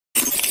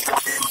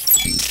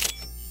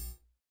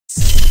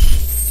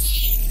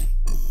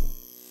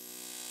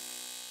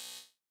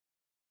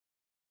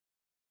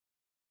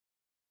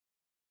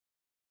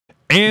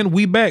And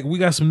we back. We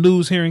got some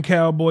news here in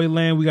Cowboy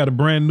land. We got a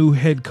brand new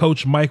head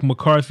coach, Mike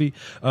McCarthy,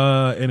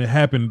 and it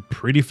happened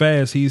pretty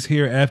fast. He's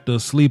here after a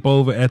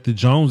sleepover at the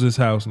Joneses'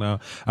 house.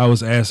 Now, I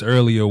was asked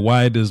earlier,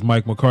 why does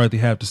Mike McCarthy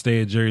have to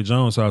stay at Jerry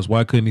Jones' house?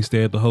 Why couldn't he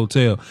stay at the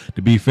hotel?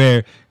 To be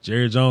fair,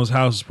 Jerry Jones'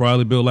 house is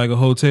probably built like a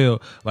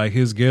hotel. Like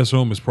his guest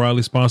room is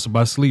probably sponsored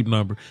by Sleep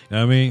Number. You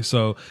know what I mean?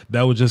 So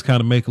that would just kind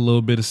of make a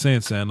little bit of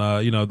sense. And,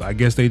 I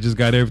guess they just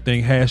got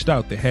everything hashed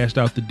out. They hashed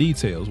out the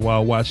details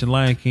while watching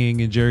Lion King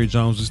in Jerry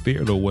Jones'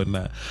 theater or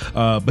whatnot.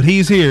 But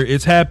he's here.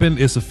 It's happened.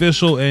 It's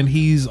official. And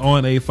he's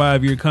on a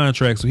 5-year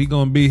contract. So he's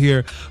going to be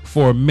here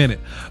for a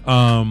minute.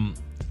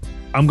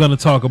 I'm going to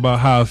talk about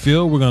how I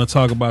feel. We're going to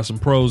talk about some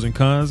pros and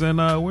cons, and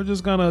we're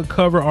just going to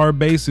cover our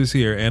bases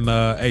here. And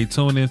hey,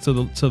 tune into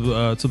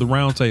the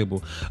round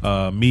table.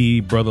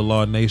 Me, Brother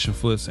Law, Nation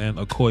Foots, and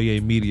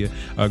Okoye Media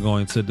are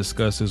going to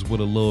discuss this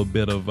with a little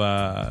bit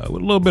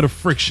of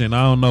friction.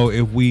 I don't know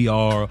if we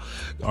are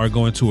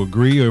going to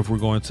agree or if we're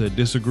going to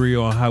disagree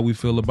on how we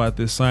feel about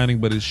this signing,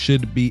 but it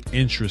should be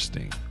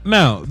interesting.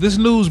 Now, this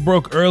news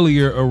broke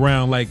earlier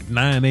around like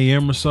 9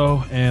 a.m. or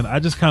so, and I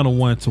just kind of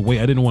wanted to wait.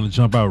 I didn't want to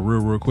jump out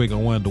real quick.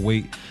 I wanted to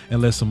wait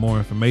and let some more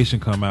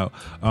information come out.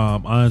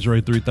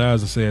 Andre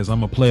 3000 says,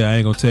 I'm a player. I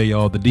ain't going to tell you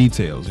all the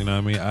details. You know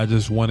what I mean? I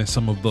just wanted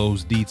some of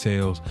those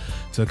details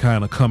to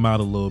kind of come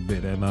out a little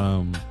bit.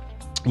 And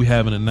we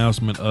have an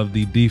announcement of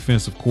the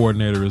defensive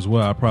coordinator as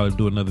well. I'll probably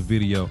do another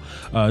video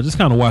just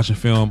kind of watching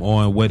film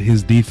on what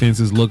his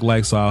defenses look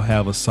like, so I'll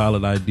have a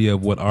solid idea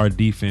of what our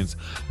defense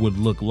would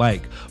look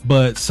like.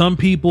 But some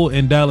people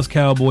in Dallas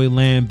Cowboy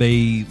land,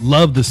 they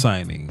love the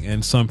signing,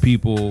 and some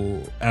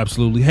people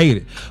absolutely hate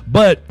it.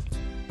 But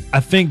I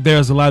think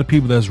there's a lot of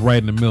people that's right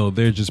in the middle.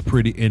 They're just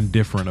pretty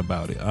indifferent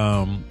about it.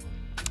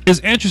 It's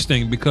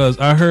interesting because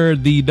I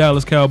heard the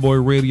Dallas Cowboy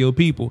radio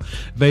people,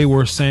 they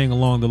were saying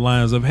along the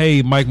lines of,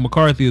 hey, Mike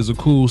McCarthy is a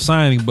cool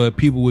signing, but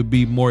people would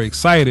be more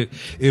excited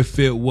if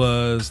it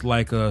was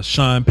like a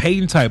Sean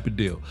Payton type of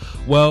deal.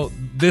 Well,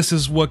 this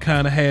is what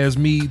kind of has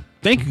me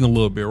thinking a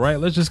little bit, right?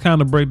 Let's just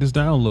kind of break this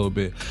down a little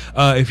bit.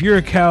 If you're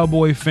a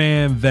Cowboy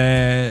fan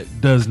that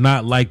does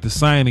not like the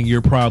signing,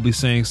 you're probably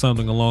saying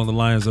something along the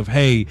lines of,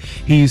 hey,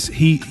 he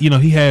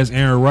has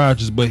Aaron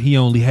Rodgers, but he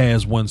only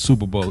has one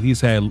Super Bowl.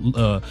 He's had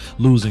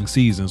losing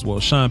seasons.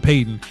 Well, Sean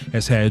Payton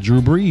has had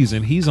Drew Brees,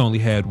 and he's only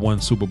had one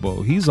Super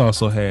Bowl. He's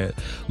also had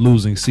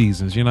losing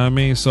seasons. You know what I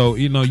mean? So,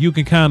 you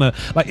can kind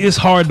of, like, it's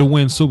hard to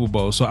win Super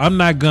Bowls. So I'm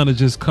not going to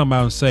just come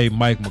out and say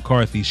Mike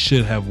McCarthy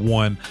should have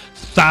won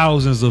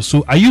thousands of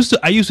Super. I used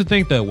to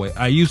think that way.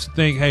 I used to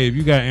think, hey, if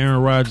you got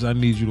Aaron Rodgers, I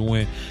need you to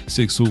win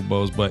 6 Super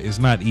Bowls, but it's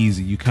not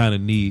easy. You kind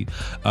of need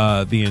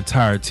the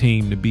entire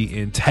team to be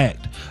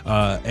intact.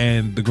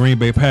 And the Green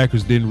Bay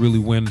Packers didn't really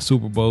win the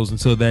Super Bowls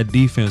until that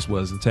defense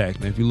was intact.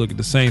 And if you look at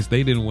the Saints,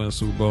 they didn't win a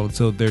Super Bowl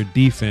until their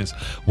defense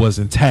was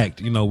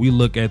intact. We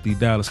look at the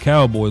Dallas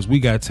Cowboys, we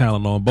got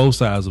talent on both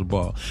sides of the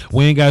ball.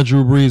 We ain't got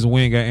Drew Brees and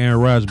we ain't got Aaron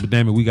Rodgers, but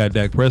damn it, we got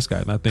Dak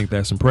Prescott, and I think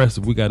that's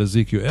impressive. We got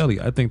Ezekiel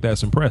Elliott. I think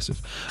that's impressive.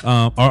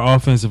 Our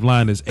offensive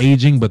line is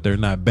aging, but they're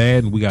not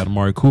bad, and we got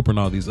Amari Cooper and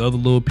all these other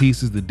little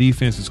pieces. The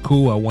defense is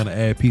cool. I want to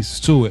add pieces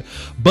to it,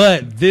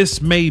 but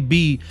this may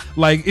be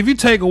like, if you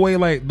take away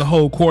like the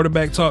whole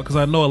quarterback talk, because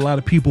I know a lot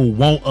of people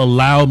won't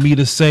allow me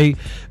to say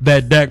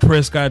that Dak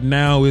Prescott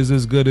now is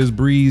as good as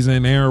Brees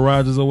and Aaron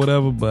Rodgers or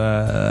whatever,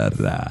 but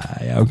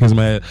y'all kiss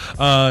my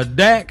head.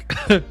 Dak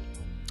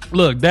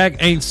look, Dak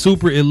ain't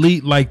super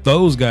elite like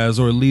those guys,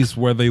 or at least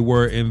where they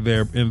were in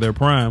their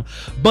prime.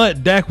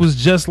 But Dak was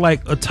just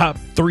like a top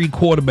 3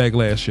 quarterback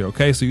last year.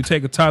 Okay, so you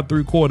take a top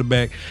 3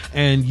 quarterback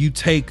and you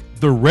take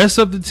the rest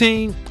of the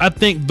team. I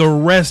think the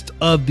rest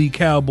of the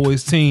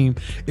Cowboys team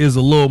is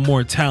a little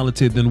more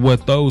talented than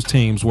what those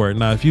teams were.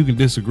 Now, if you can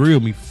disagree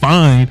with me,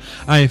 fine.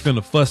 I ain't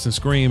finna fuss and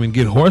scream and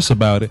get hoarse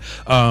about it.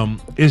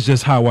 It's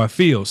just how I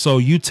feel. So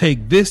you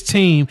take this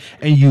team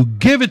and you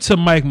give it to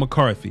Mike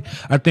McCarthy.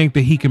 I think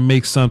that he can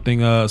make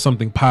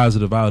something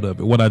positive out of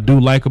it. What I do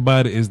like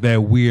about it is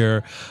that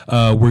we're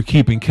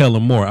keeping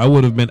Kellen Moore. I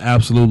would have been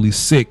absolutely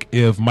sick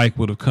if Mike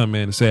would have come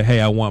in and said,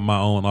 hey, I want my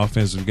own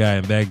offensive guy,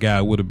 and that guy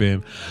would have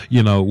been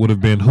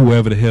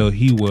whoever the hell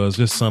he was,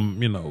 just some,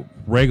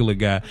 regular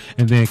guy.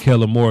 And then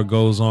Kellen Moore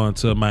goes on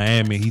to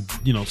Miami. He,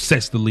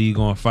 sets the league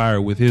on fire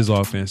with his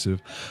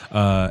offensive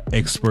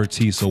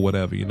expertise or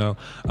whatever,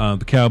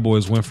 The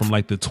Cowboys went from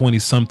like the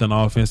 20-something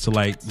offense to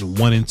like the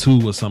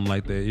 1-2 or something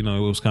like that. It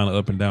was kind of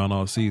up and down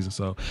all season.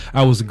 So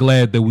I was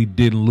glad that we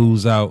didn't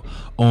lose out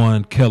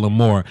on Kellen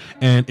Moore.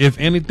 And if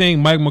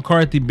anything, Mike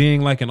McCarthy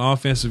being like an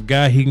offensive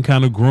guy, he can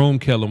kind of groom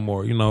Kellen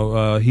Moore.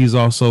 He's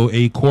also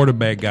a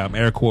quarterback guy. I'm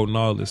air quoting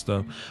all this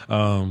stuff.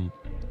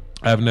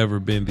 I've never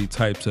been the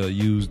type to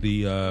use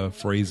the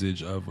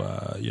phrasage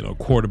of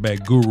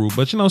quarterback guru,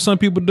 but some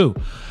people do.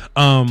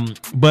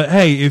 But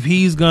hey, if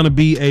he's gonna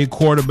be a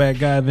quarterback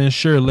guy, then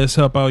sure, let's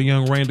help out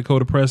young Rain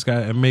Dakota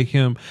Prescott and make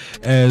him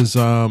as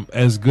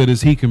good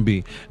as he can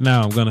be.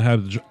 Now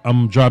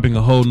I'm dropping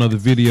a whole nother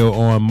video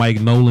on Mike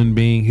Nolan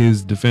being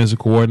his defensive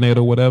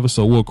coordinator or whatever,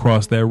 so we'll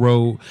cross that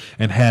road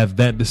and have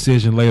that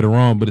decision later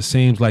on. But it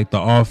seems like the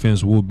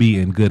offense will be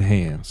in good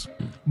hands.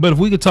 But if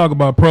we could talk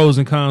about pros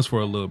and cons for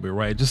a little bit,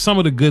 right? Just some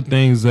of the good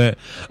things that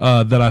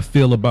I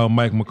feel about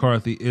Mike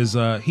McCarthy is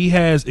he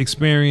has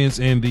experience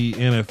in the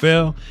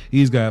NFL.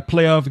 He's got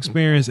playoff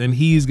experience and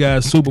he's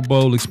got Super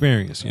Bowl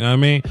experience. You know what I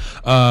mean?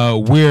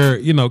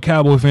 Where,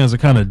 Cowboy fans are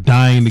kind of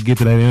dying to get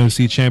to that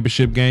NFC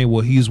Championship game.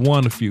 Well, he's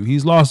won a few.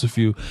 He's lost a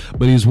few,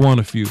 but he's won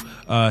a few.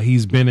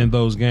 He's been in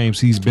those games.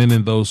 He's been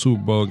in those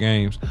Super Bowl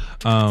games.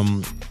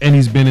 And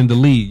he's been in the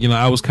league.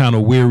 I was kind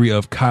of weary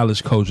of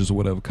college coaches or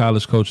whatever.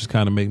 College coaches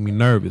kind of make me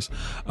nervous.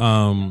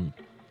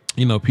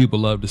 People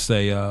love to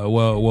say,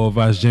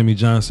 Vice Jimmy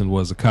Johnson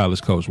was a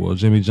college coach. Well,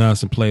 Jimmy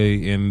Johnson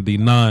played in the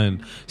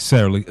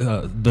non-salary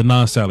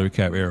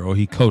cap era, or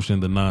he coached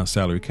in the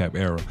non-salary cap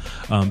era.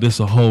 This is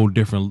a whole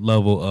different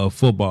level of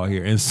football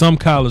here. And some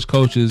college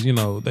coaches, some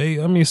of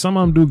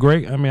them do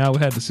great. I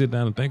would have to sit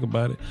down and think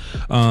about it.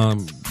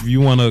 If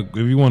you want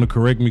to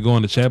correct me, go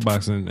in the chat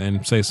box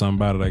and say something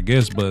about it, I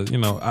guess. But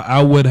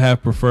I would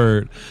have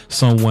preferred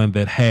someone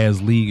that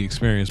has league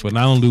experience. But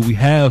not only do we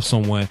have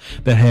someone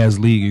that has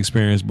league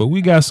experience, but we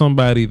got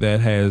somebody that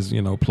has,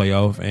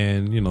 playoff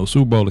and,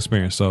 Super Bowl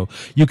experience. So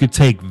you could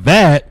take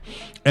that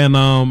and,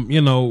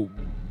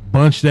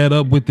 bunch that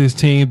up with this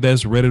team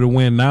that's ready to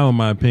win now, in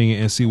my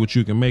opinion, and see what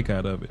you can make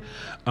out of it.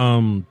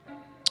 Some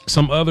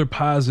other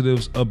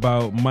positives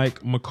about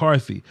Mike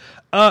McCarthy.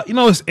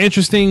 It's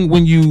interesting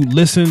when you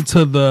listen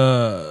to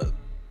the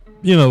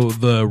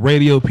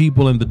radio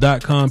people and the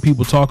 .com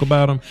people talk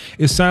about him.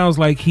 It sounds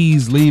like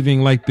he's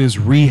leaving like this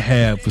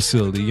rehab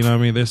facility. You know what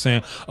I mean? They're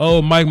saying,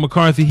 oh, Mike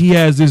McCarthy, he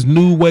has this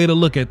new way to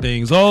look at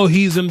things. Oh,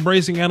 he's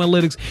embracing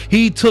analytics.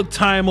 He took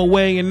time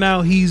away and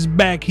now he's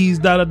back. He's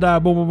boom,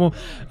 boom, boom.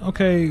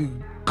 Okay,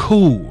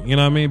 cool. You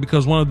know what I mean?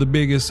 Because one of the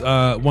biggest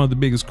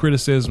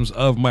criticisms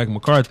of Mike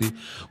McCarthy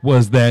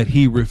was that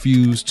he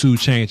refused to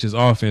change his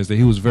offense, that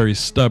he was very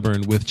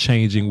stubborn with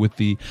changing with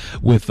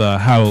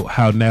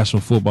how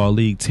National Football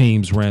League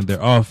teams ran their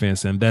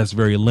offense, and that's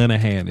very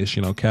Linehan-ish.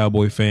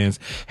 Cowboy fans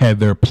had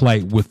their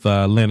plight with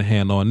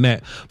Linehan on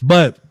that.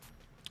 But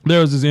there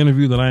was this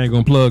interview that I ain't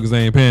gonna plug because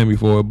they ain't paying me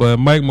for it, but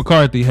Mike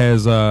McCarthy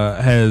has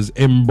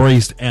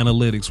embraced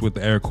analytics with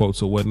the air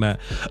quotes or whatnot.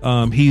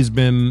 He's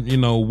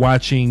been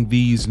watching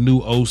these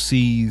new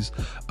OCs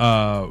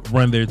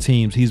run their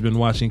teams. He's been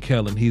watching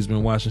Kellen. He's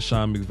been watching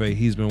Sean McVay.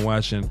 He's been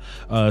watching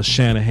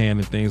Shanahan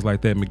and things like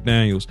that,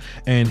 McDaniels,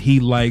 and he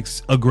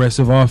likes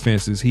aggressive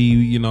offenses.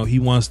 He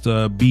wants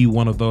to be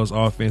one of those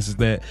offenses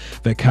that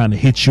kind of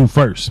hits you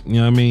first. You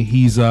know what I mean?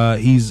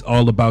 He's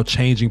all about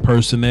changing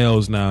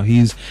personnels now.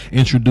 He's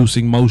introducing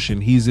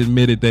motion. He's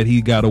admitted that he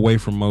got away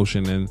from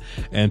motion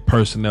and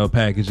personnel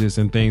packages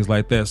and things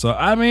like that. So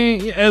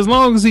as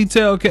long as he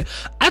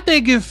I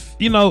think if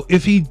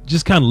he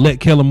just kind of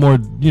let Kellen Moore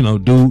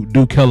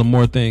do Kellen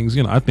Moore things,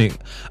 I think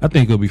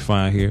he'll be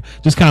fine here.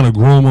 Just kind of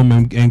groom him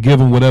and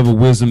give him whatever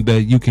wisdom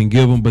that you can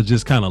give him, but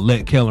just kind of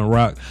let Kellen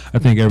rock. I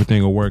think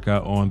everything will work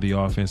out on the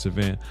offensive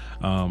end,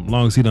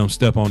 long as he don't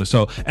step on it.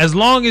 So as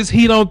long as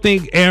he don't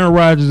think Aaron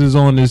Rodgers is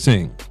on this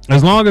team,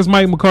 as long as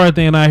Mike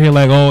McCarthy and I hear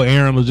like, oh,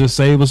 Aaron will just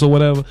save us or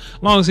whatever,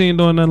 as long as he ain't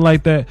doing nothing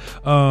like that,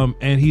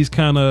 and he's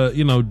kind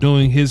of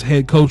doing his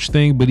head coach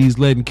thing, but he's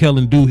letting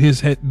Kellen do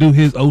his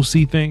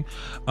OC thing,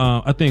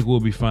 I think we'll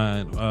be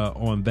fine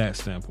on that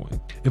standpoint.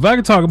 If I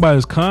could talk about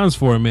his cons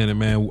for a minute,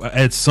 man,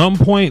 at some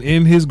point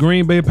in his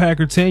Green Bay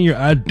Packer tenure,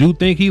 I do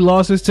think he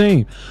lost his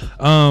team.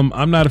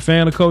 I'm not a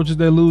fan of coaches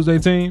that lose their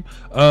team.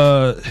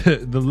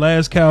 The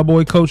last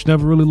Cowboy coach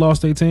never really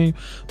lost their team,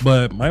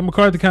 but Mike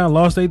McCarthy kind of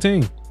lost their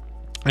team.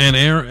 And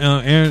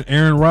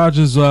Aaron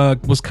Rodgers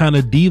was kind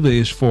of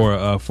diva-ish for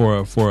a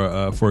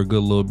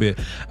good little bit.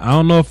 I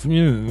don't know if I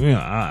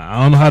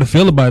don't know how to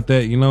feel about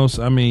that.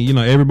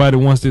 Everybody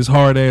wants this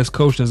hard ass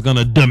coach that's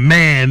gonna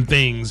demand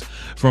things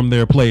from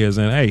their players,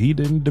 and hey, he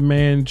didn't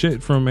demand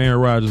shit from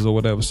Aaron Rodgers or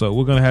whatever. So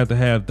we're gonna have to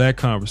have that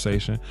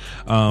conversation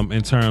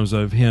in terms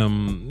of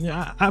him.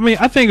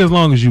 I think as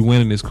long as you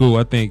winning, it's cool.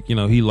 I think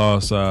he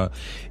lost I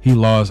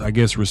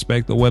guess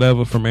respect or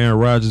whatever from Aaron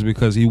Rodgers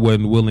because he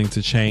wasn't willing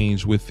to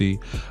change with the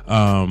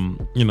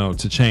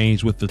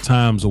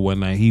times or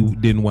whatnot. He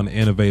didn't want to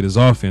innovate his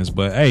offense,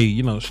 but hey,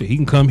 shit, he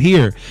can come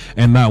here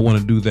and not want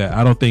to do that.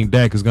 I don't think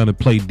Dak is going to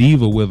play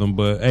diva with him,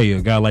 but hey,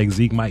 a guy like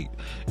Zeke might.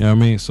 You know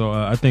what I mean? So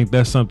I think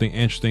that's something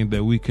interesting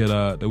that we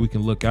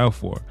can look out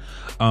for.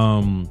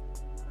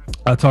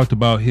 I talked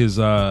about his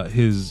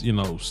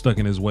stuck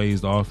in his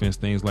ways, the offense,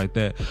 things like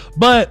that.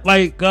 But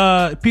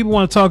people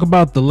want to talk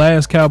about the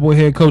last Cowboy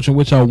head coach, in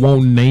which I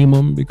won't name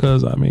him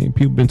because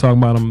people been talking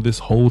about him this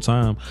whole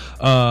time.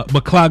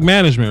 But clock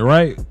management,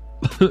 right?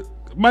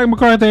 Mike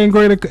McCarthy ain't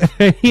great at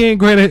he ain't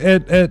great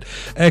at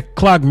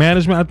clock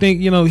management. I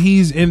think, you know,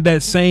 he's in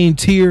that same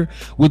tier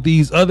with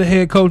these other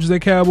head coaches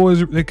that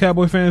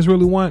Cowboy fans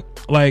really want.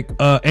 Like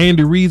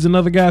Andy Reid's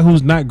another guy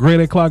who's not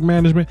great at clock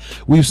management.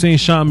 We've seen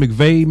Sean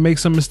McVay make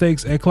some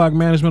mistakes at clock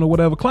management or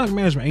whatever. Clock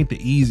management ain't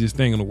the easiest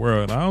thing in the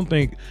world. I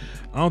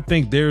don't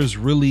think there's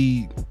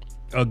really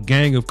a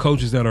gang of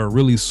coaches that are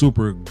really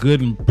super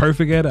good and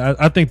perfect at it.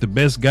 I think the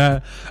best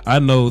guy I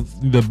know,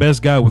 the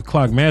best guy with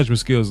clock management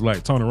skills is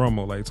like Tony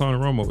Romo. Like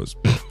Tony Romo is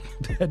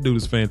that dude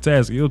is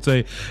fantastic. He'll tell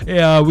you,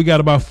 yeah, we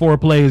got about 4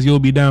 plays. You'll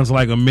be down to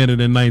like 1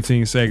 minute and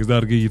 19 seconds.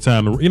 That'll give you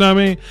time to, you know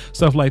what I mean?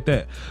 Stuff like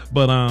that.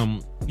 But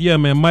yeah,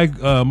 man,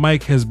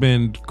 Mike has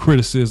been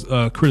criticized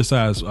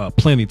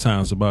plenty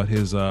times about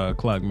his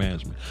clock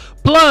management.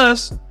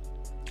 Plus,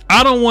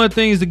 I don't want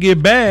things to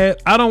get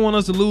bad. I don't want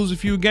us to lose a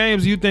few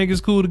games. You think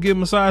it's cool to get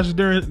massages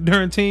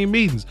during team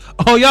meetings?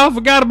 Oh, y'all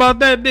forgot about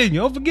that, didn't you?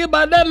 Don't forget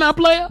about that now,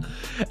 player.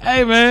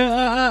 Hey, man,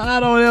 I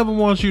don't ever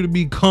want you to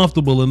be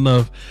comfortable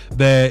enough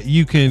that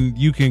you can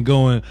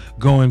go and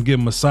get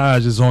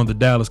massages on the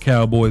Dallas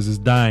Cowboys'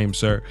 dime,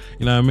 sir.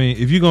 You know what I mean?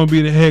 If you're gonna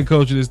be the head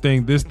coach of this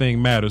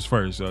thing matters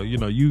first. So you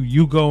know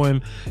you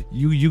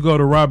go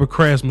to Robert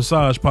Kraft's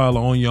massage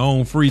parlor on your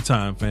own free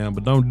time, fam.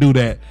 But don't do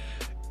that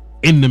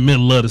in the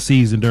middle of the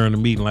season during the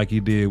meeting like he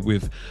did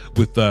with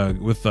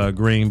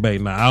Green Bay.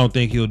 Now, I don't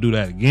think he'll do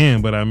that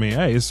again, but I mean,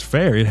 hey, it's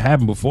fair. It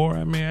happened before.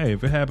 I mean, hey,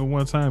 if it happened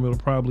one time, it'll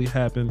probably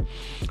happen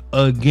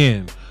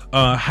again.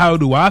 How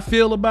do I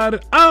feel about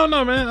it? I don't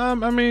know,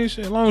 man. I mean,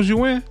 shit, as long as you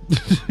win,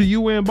 you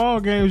win ball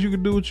games, you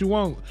can do what you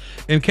want.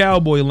 In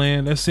Cowboy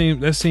land, that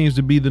seems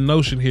to be the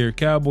notion here.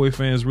 Cowboy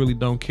fans really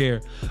don't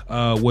care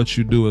what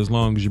you do as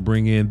long as you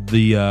bring in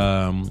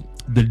the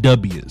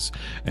W's,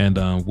 and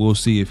we'll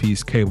see if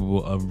he's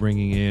capable of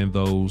bringing in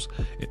those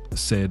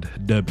said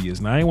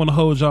W's. Now, I ain't want to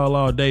hold y'all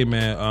all day,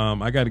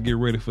 man. I got to get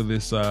ready for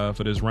this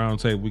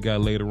roundtable we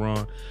got later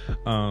on.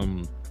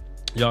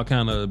 Y'all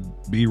kind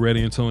of be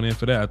ready and tune in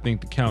for that. I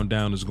think the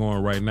countdown is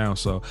going right now,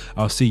 so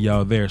I'll see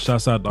y'all there.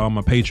 Shouts out to all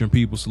my Patreon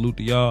people. Salute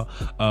to y'all.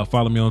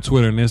 Follow me on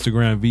Twitter and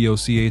Instagram,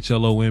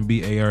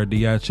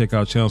 VOCHLOMBARDI. Check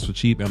out Channels for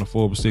Cheap and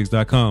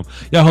affordable6.com.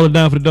 Y'all hold it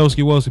down for the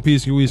Doski Wilson.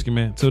 Peace and whiskey,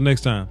 man. Till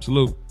next time.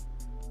 Salute.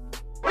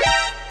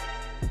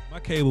 My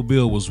cable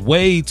bill was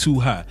way too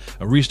high.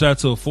 I reached out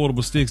to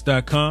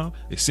affordablesticks.com.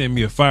 They sent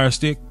me a Fire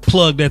Stick,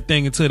 plugged that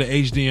thing into the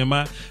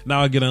HDMI.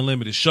 Now I get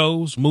unlimited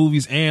shows,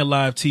 movies, and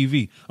live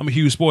TV. I'm a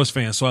huge sports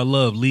fan, so I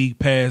love League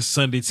Pass,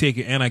 Sunday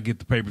Ticket, and I get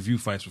the pay-per-view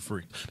fights for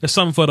free. That's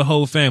something for the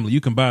whole family.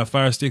 You can buy a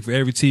Fire Stick for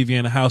every TV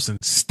in the house and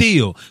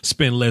still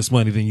spend less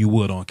money than you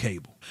would on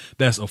cable.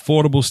 That's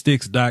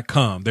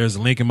affordablesticks.com. There's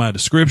a link in my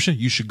description.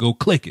 You should go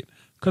click it.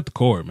 Cut the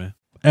cord, man.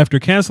 After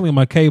canceling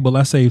my cable,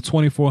 I saved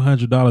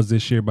 $2,400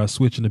 this year by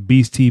switching to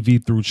Beast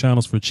TV through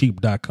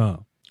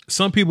channelsforcheap.com.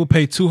 Some people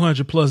pay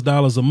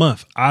 $200+ a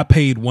month. I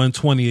paid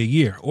 $120 a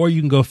year, or you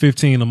can go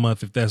 $15 a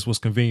month if that's what's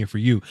convenient for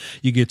you.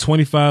 You get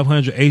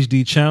 2,500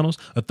 HD channels.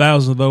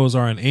 1,000 of those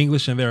are in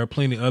English, and there are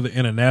plenty of other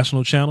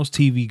international channels,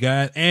 TV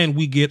Guide, and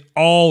we get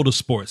all the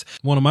sports.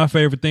 One of my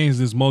favorite things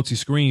is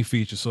multi-screen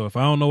feature. So if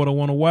I don't know what I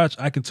want to watch,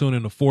 I can tune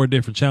into 4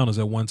 different channels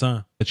at one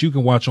time that you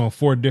can watch on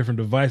 4 different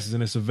devices,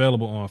 and it's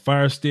available on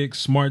Fire Sticks,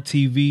 smart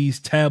TVs,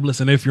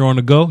 tablets, and if you're on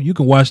the go, you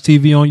can watch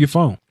TV on your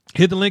phone.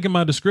 Hit the link in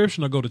my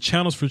description or go to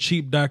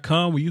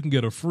channelsforcheap.com where you can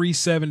get a free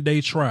 7-day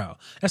trial.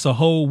 That's a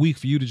whole week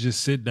for you to just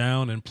sit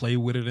down and play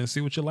with it and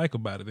see what you like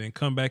about it. Then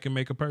come back and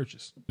make a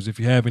purchase. If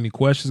you have any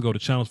questions, go to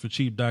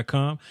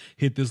channelsforcheap.com,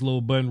 hit this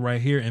little button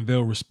right here, and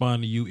they'll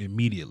respond to you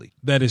immediately.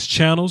 That is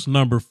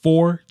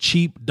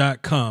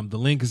channels4cheap.com. The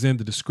link is in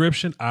the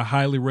description. I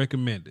highly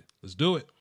recommend it. Let's do it.